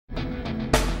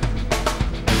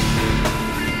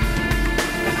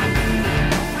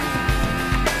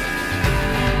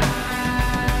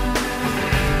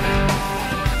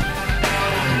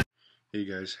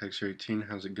guys, Hex18,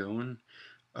 how's it going?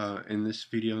 In this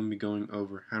video I'm going to be going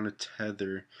over how to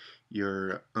tether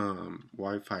your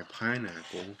Wi-Fi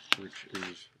Pineapple, which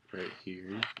is right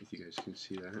here, if you guys can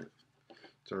see that.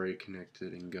 It's already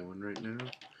connected and going right now.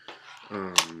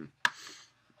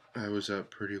 I was up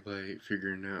pretty late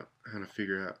figuring out how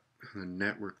to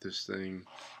network this thing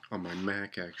on my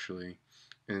Mac actually,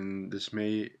 and this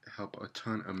may help a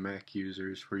ton of Mac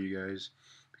users for you guys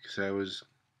because I was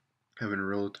having a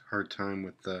real hard time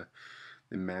with the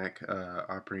Mac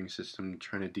operating system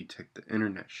trying to detect the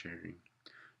internet sharing,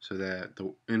 so that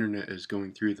the internet is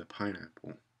going through the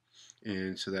Pineapple,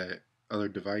 and so that other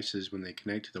devices, when they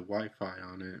connect to the Wi-Fi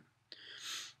on it,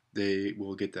 they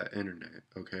will get that internet.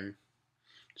 Okay,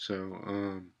 so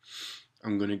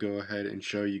I'm gonna go ahead and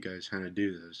show you guys how to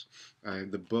do this. I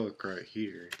have the book right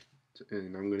here,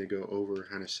 and I'm gonna go over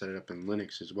how to set it up in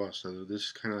Linux as well. So this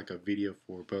is kind of like a video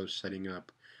for both setting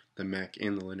up the Mac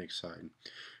and the Linux side,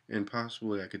 and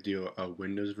possibly I could do a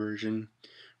Windows version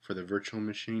for the virtual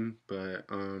machine, but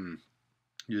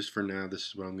just for now this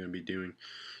is what I'm going to be doing.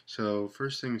 So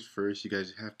first things first, you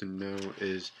guys have to know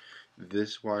is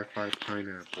this Wi-Fi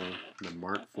Pineapple, the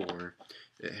Mark IV,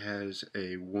 it has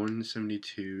a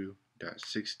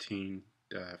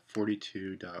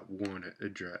 172.16.42.1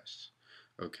 address,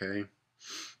 okay,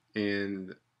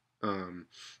 and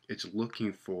it's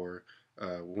looking for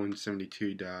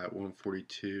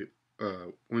 172.142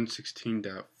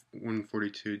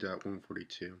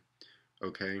 116.142.142,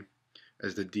 okay,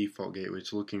 as the default gateway.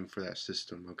 It's looking for that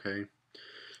system, okay.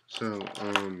 So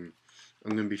I'm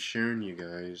gonna be sharing you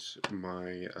guys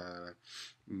my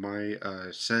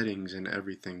settings and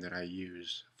everything that I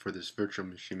use for this virtual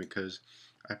machine, because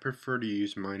I prefer to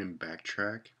use mine in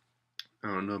Backtrack. I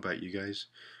don't know about you guys,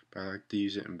 but I like to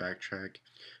use it in Backtrack.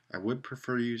 I would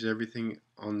prefer to use everything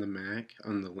on the Mac,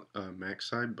 on the Mac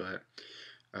side, but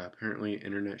apparently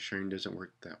internet sharing doesn't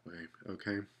work that way,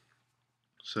 okay?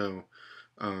 So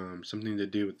something to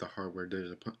do with the hardware.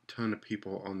 There's a ton of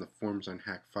people on the forums, on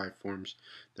Hack5 forums,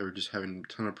 that were just having a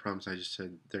ton of problems. I just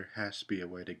said there has to be a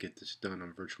way to get this done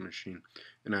on virtual machine,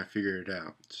 and I figured it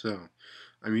out. So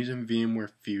I'm using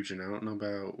VMware Fusion. I don't know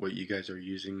about what you guys are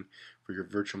using for your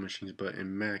virtual machines, but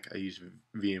in Mac I use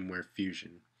VMware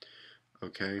Fusion,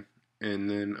 okay. And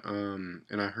then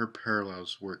and I heard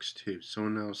Parallels works too.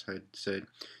 Someone else had said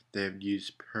they have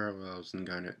used Parallels and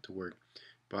gotten it to work,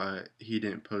 but he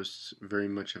didn't post very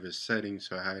much of his settings,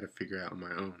 so I had to figure it out on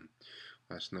my own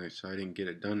last night. So I didn't get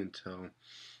it done until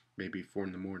maybe 4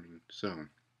 in the morning. So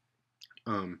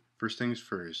first things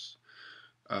first,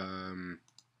 in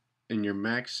your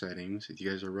Mac settings, if you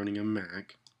guys are running a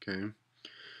Mac, okay,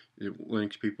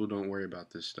 Linux people, don't worry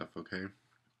about this stuff, okay.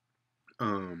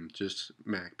 Just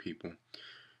Mac people.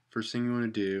 First thing you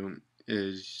want to do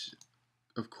is,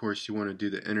 of course, you want to do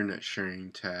the internet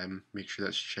sharing tab. Make sure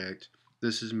that's checked.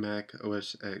 This is Mac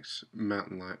OS X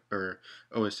Mountain Lion, or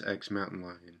OS X Mountain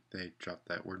Lion. They dropped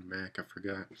that word Mac, I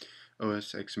forgot.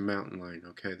 OS X Mountain Lion.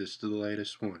 Okay, this is the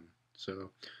latest one.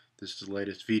 So this is the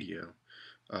latest video.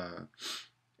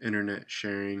 Internet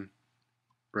sharing,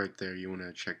 right there. You want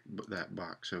to check that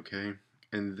box, okay?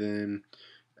 And then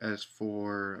as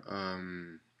for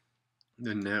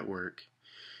the network,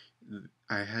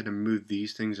 I had to move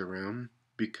these things around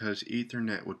because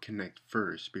Ethernet would connect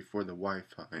first before the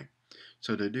Wi-Fi.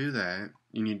 So to do that,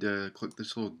 you need to click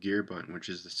this little gear button, which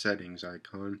is the settings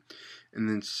icon, and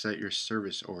then set your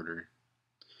service order.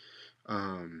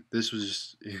 This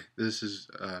is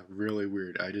really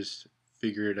weird. I just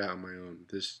figured it out on my own.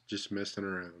 This just messing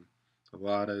around, a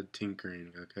lot of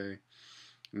tinkering, okay.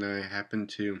 And I happened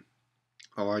to,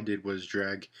 all I did was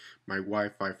drag my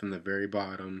Wi-Fi from the very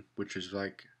bottom, which is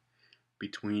like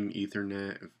between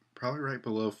Ethernet, probably right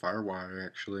below FireWire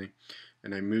actually,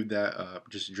 and I moved that up,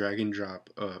 just drag and drop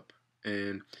up,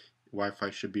 and Wi-Fi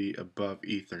should be above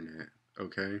Ethernet,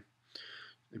 okay,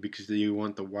 because you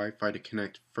want the Wi-Fi to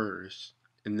connect first,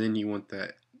 and then you want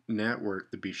that network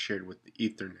to be shared with the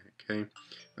Ethernet, okay.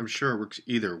 I'm sure it works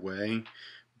either way,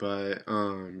 but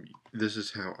this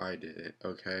is how I did it,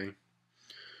 okay.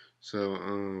 So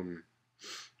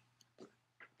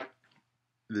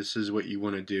this is what you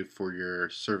want to do for your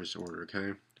service order,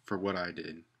 okay? For what I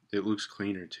did. It looks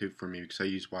cleaner too for me because I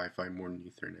use Wi-Fi more than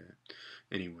Ethernet.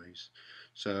 Anyways,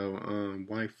 so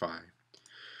Wi-Fi.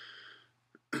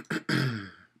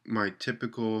 My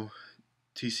typical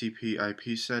TCP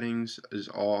IP settings is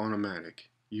all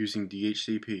automatic using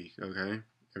DHCP, okay?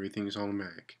 Everything's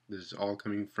automatic. This is all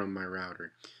coming from my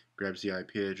router. Grabs the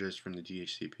IP address from the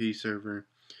DHCP server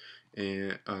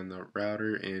and on the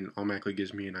router and automatically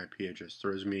gives me an IP address,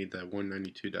 throws me the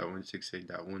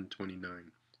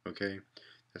 192.168.129, okay.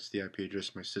 That's the IP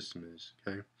address my system is,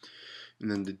 okay?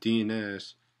 And then the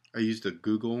DNS, I use the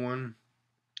Google one.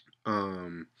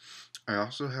 I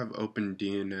also have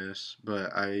OpenDNS,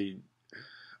 but I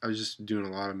was just doing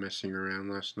a lot of messing around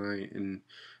last night, and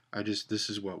this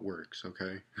is what works,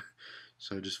 okay?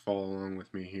 So just follow along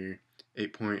with me here.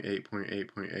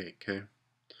 8.8.8.8, okay?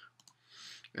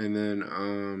 And then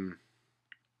I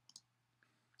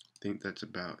think that's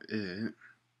about it.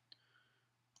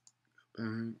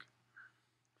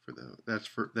 Back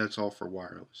for that's all for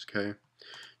wireless, okay?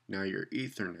 Now your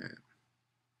Ethernet.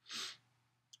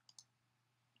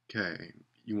 Okay,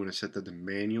 you want to set that to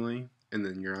manually, and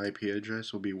then your IP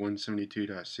address will be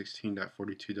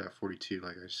 172.16.42.42.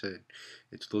 Like I said,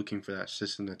 it's looking for that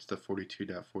system that's the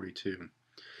 42.42.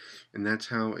 And that's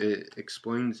how it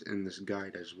explains in this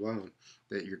guide as well,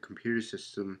 that your computer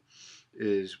system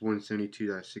is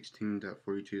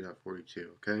 172.16.42.42,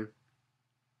 okay?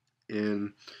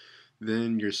 And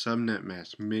then your subnet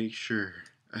mask, make sure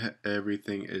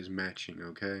everything is matching,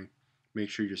 okay? Make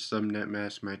sure your subnet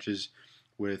mask matches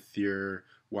with your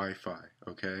Wi-Fi,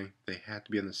 okay? They have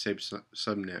to be on the same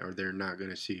subnet or they're not going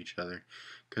to see each other.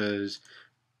 Because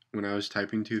when I was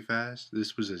typing too fast,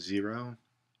 this was a 0,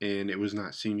 and it was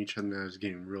not seeing each other, and I was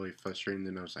getting really frustrated, and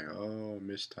then I was like, oh,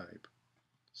 mistype.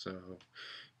 So,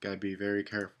 gotta be very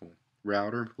careful.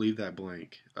 Router, leave that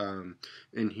blank. In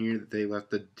here, they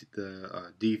left the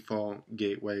default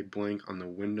gateway blank on the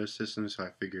Windows system, so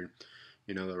I figured,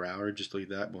 the router, just leave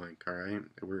that blank, alright?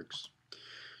 It works.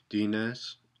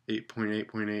 DNS,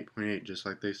 8.8.8.8, just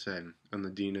like they said, on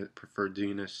the preferred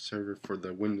DNS server for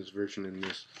the Windows version in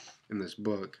this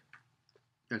book.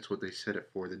 That's what they set it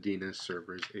for. The DNS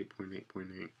server is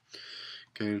 8.8.8.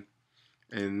 Okay,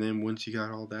 and then once you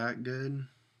got all that good,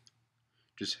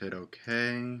 just hit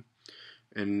OK,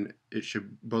 and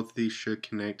both of these should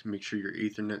connect. Make sure your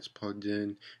Ethernet's plugged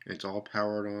in and it's all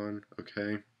powered on.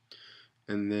 Okay,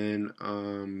 and then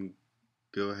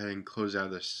go ahead and close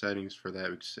out the settings for that,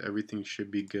 because everything should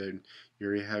be good. You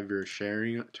already have your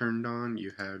sharing turned on.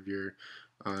 You have your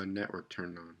network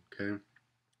turned on. Okay,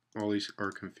 all these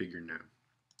are configured now.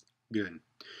 Good.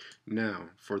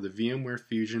 Now, for the VMware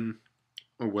Fusion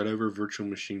or whatever virtual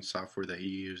machine software that you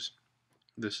use,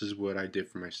 this is what I did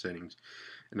for my settings.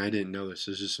 And I didn't know this.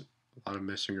 It's just a lot of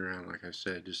messing around, like I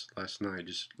said, just last night,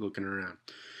 just looking around.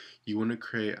 You want to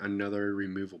create another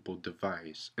removable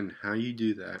device. And how you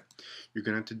do that, you're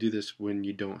going to have to do this when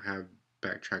you don't have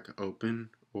Backtrack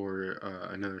open or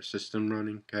another system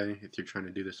running, okay? If you're trying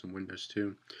to do this in Windows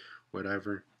 2,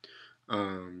 whatever.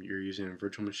 You're using a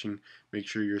virtual machine, make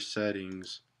sure your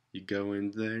settings, you go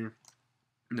in there,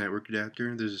 network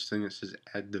adapter, there's this thing that says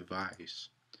add device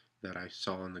that I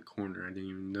saw in the corner. I didn't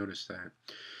even notice that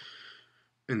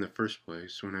in the first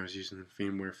place when I was using the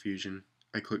VMware Fusion.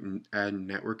 I clicked add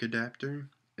network adapter,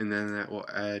 and then that will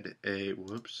add a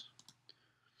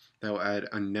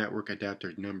network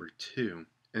adapter number 2.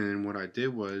 And then what I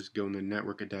did was go into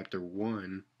network adapter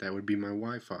 1, that would be my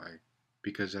Wi-Fi,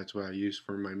 because that's what I use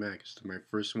for my Mac. So my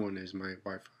first one is my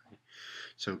Wi-Fi.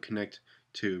 So connect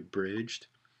to bridged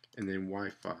and then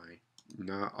Wi-Fi,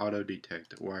 not auto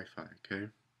detect, Wi-Fi, okay?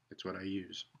 That's what I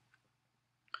use.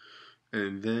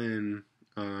 And then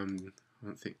I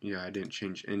didn't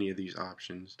change any of these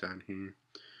options down here.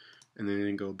 And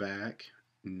then go back,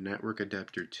 network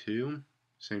adapter 2,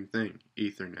 same thing,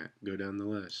 Ethernet, go down the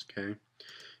list, okay?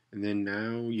 And then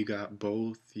now you got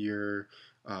both your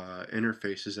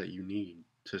interfaces that you need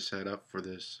to set up for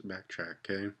this Backtrack,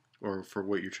 okay? Or for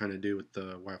what you're trying to do with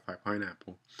the Wi-Fi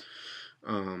Pineapple.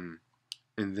 And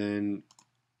then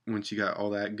once you got all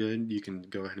that good, you can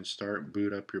go ahead and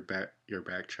boot up your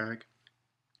Backtrack,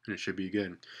 and it should be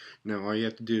good. Now all you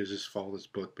have to do is just follow this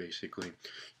book basically.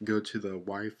 Go to the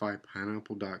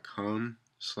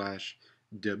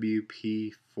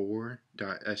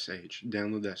wifipineapple.com/wp4.sh.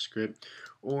 Download that script,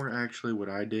 or actually what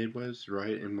I did was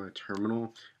right in my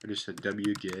terminal, I just said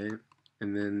wget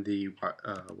and then the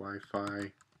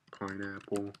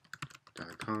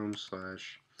wifipineapple.com/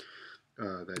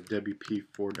 that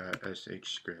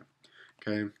wp4.sh script.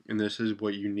 Okay, and this is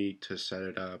what you need to set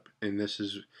it up. And this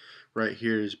is right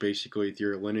here is basically, if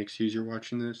you're a Linux user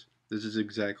watching this is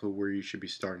exactly where you should be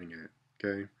starting at.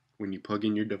 Okay, when you plug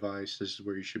in your device, this is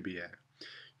where you should be at. You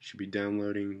should be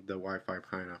downloading the Wi-Fi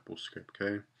Pineapple script,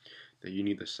 okay, that you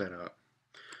need to set up.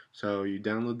 So you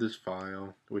download this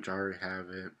file, which I already have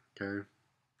it, okay.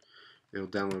 It'll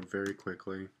download very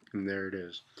quickly, and there it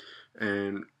is.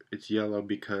 And it's yellow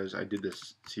because I did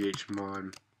this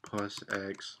chmod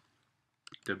 +x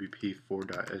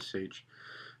wp4.sh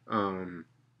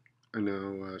I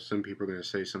know some people are going to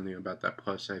say something about that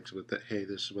plus X with that, hey,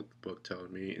 this is what the book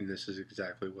told me, and this is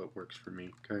exactly what works for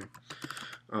me, okay?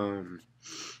 Let's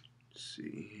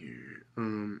see here.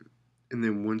 And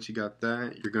then once you got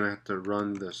that, you're going to have to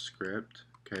run the script,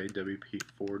 okay,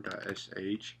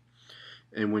 wp4.sh.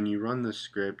 And when you run the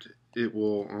script, it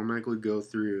will automatically go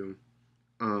through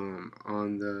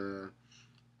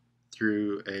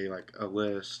through a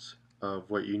list of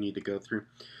what you need to go through.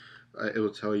 It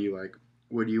will tell you like,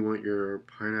 what do you want your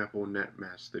Pineapple net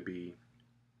mask to be?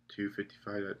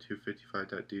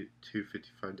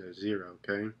 255.255.255.0,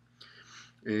 okay?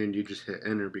 And you just hit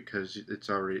enter because it's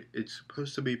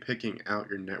supposed to be picking out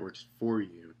your networks for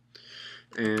you.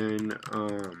 And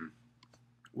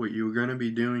what you're going to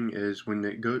be doing is when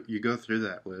you go through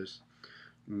that list,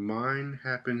 mine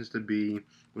happens to be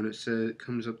when it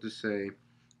comes up to say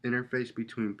interface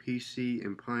between PC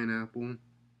and Pineapple,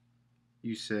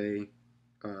 you say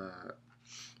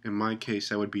in my case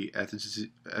that would be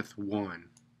F1,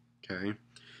 okay,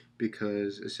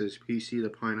 because it says PC to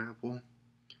Pineapple.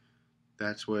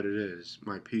 That's what it is.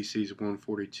 My PC is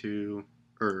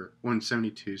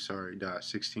 172, sorry,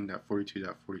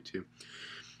 .16.42.42,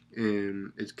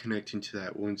 and it's connecting to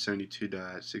that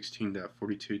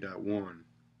 172.16.42.1,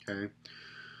 okay?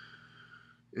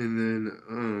 And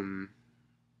then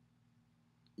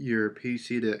your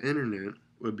PC to internet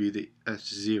would be the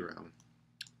S0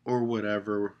 or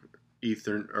whatever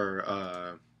Ethernet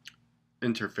or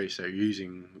interface they're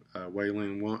using,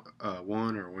 WLAN 1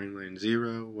 or WLAN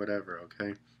 0, whatever,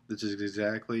 okay? This is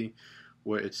exactly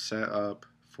what it's set up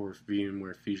for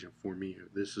VMware Fusion for me.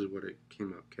 This is what it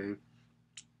came up, okay?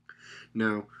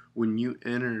 Now, when you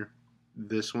enter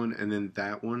this one and then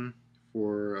that one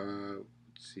for,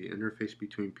 let's see, interface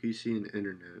between PC and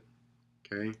internet,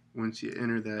 okay? Once you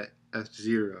enter that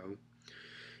F0,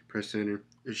 press enter,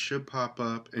 it should pop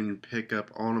up and pick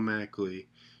up automatically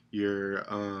your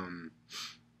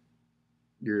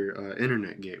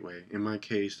internet gateway. In my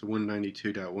case, the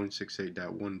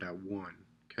 192.168.1.1,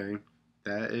 okay?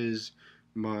 That is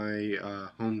my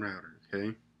home router,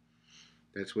 okay?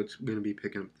 That's what's going to be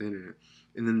picking up the internet.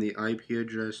 And then the IP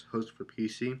address host for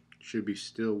PC should be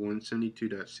still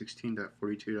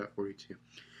 172.16.42.42.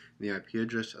 The IP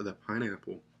address of the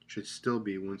Pineapple should still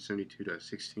be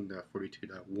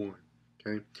 172.16.42.1,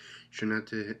 okay? You shouldn't have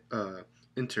to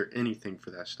enter anything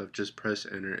for that stuff. Just press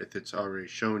enter if it's already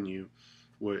showing you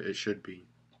what it should be.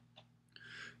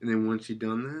 And then once you've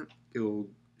done that, it will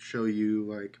show you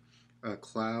like a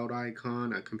cloud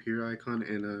icon, a computer icon,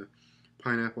 and a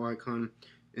Pineapple icon,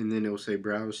 and then it will say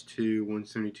browse to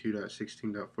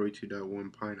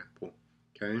 172.16.42.1 Pineapple,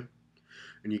 okay?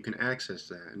 And you can access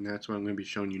that, and that's what I'm going to be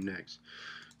showing you next.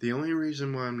 The only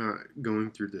reason why I'm not going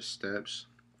through the steps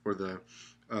for the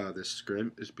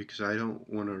script is because I don't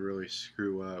want to really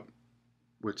screw up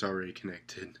what's already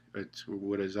connected. It's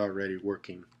what is already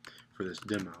working for this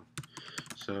demo.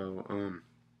 So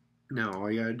now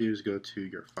all you gotta do is go to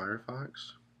your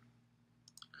Firefox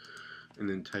and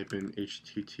then type in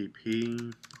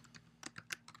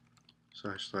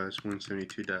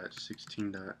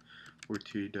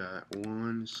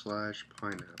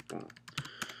http://172.16.42.1/pineapple,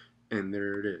 and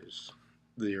there it is.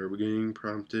 They are getting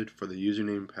prompted for the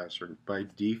username and password. By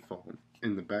default,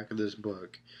 in the back of this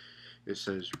book, it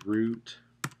says root,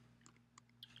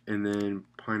 and then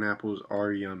pineapples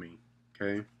are yummy,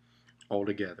 okay? All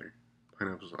together.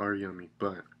 Pineapples are yummy,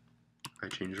 but I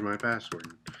changed my password.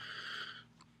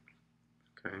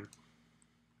 Okay.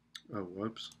 Oh,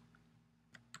 whoops.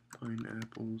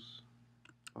 Pineapples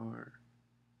are.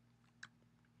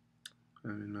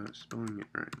 I'm not spelling it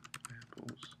right.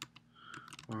 Apples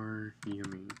are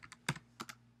yummy.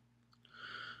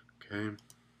 Okay.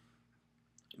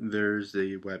 There's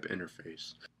the web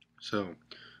interface. So,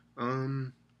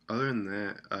 other than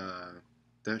that,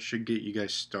 that should get you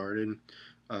guys started.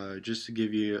 Just to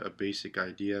give you a basic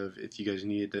idea of if you guys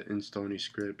needed to install any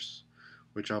scripts,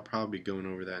 which I'll probably be going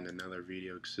over that in another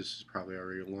video because this is probably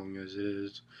already long as it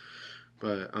is.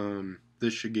 But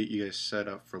this should get you guys set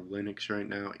up for Linux right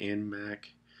now and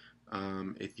Mac.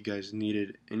 If you guys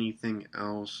needed anything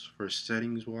else for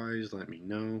settings wise, let me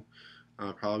know.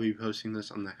 I'll probably be posting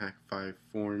this on the Hack5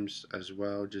 forums as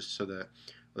well, just so that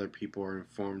other people are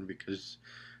informed, because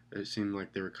it seemed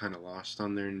like they were kind of lost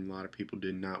on there, and a lot of people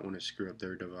did not want to screw up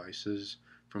their devices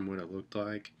from what it looked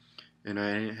like. And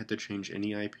I didn't have to change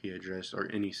any IP address or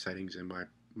any settings in my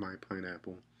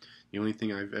Pineapple. The only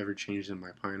thing I've ever changed in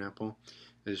my Pineapple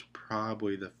is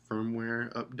probably the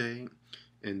firmware update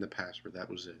and the password. That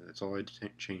was it. That's all I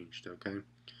changed, okay?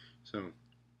 So,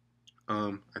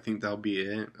 I think that'll be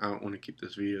it. I don't want to keep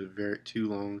this video too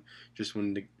long. Just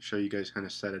wanted to show you guys how to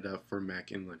set it up for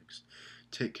Mac and Linux.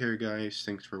 Take care, guys.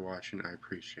 Thanks for watching. I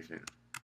appreciate it.